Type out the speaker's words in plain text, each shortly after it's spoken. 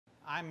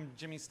I'm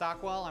Jimmy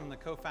Stockwell. I'm the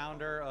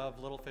co-founder of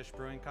Little Fish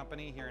Brewing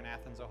Company here in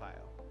Athens,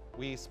 Ohio.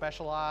 We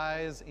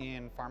specialize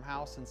in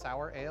farmhouse and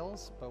sour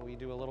ales, but we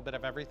do a little bit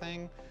of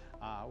everything.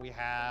 We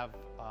have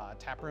a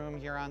tap room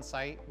here on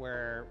site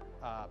where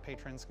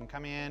patrons can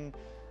come in,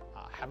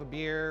 have a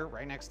beer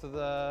right next to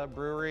the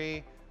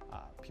brewery.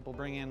 People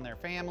bring in their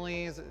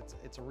families.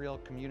 It's a real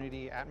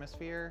community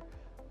atmosphere,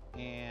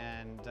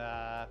 and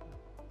yeah,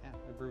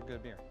 we brew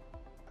good beer.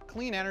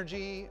 Clean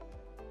energy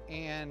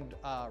and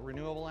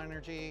renewable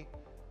energy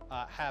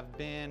have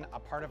been a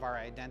part of our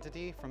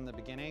identity from the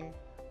beginning.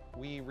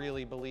 We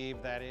really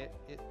believe that it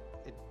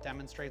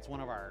demonstrates one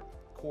of our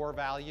core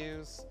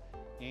values,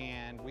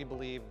 and we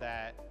believe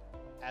that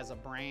as a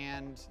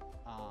brand,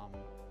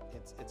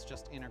 it's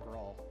just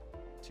integral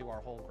to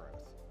our whole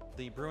growth.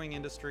 The brewing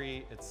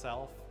industry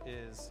itself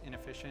is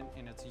inefficient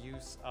in its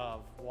use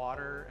of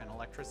water and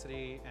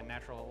electricity and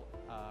natural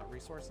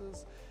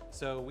resources.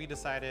 So we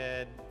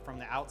decided from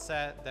the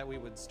outset that we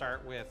would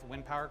start with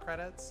wind power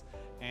credits,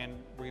 and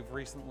we've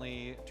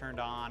recently turned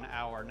on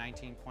our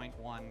 19.1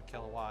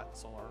 kilowatt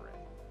solar array.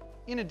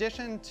 In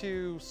addition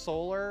to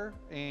solar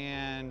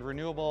and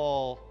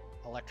renewable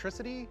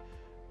electricity,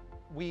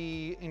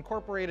 we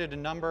incorporated a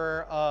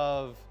number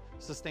of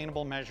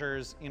sustainable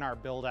measures in our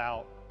build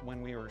out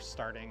when we were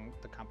starting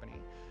the company.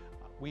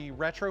 We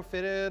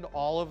retrofitted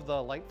all of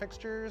the light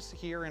fixtures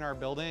here in our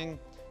building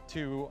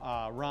to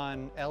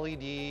run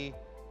LED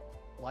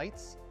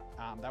lights.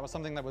 That was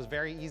something that was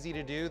very easy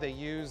to do. They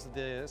used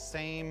the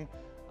same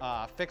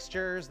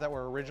fixtures that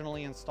were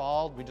originally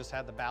installed. We just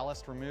had the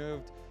ballast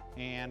removed,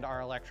 and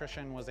our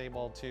electrician was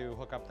able to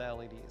hook up the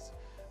LEDs.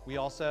 We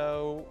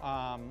also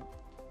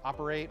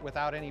operate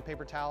without any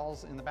paper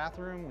towels in the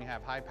bathroom. We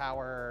have high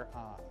power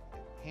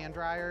hand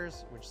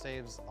dryers, which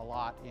saves a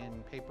lot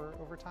in paper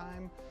over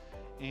time.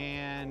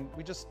 And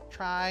we just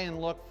try and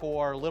look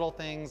for little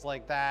things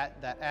like that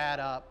that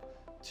add up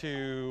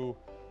to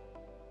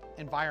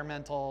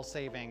environmental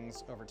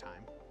savings over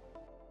time.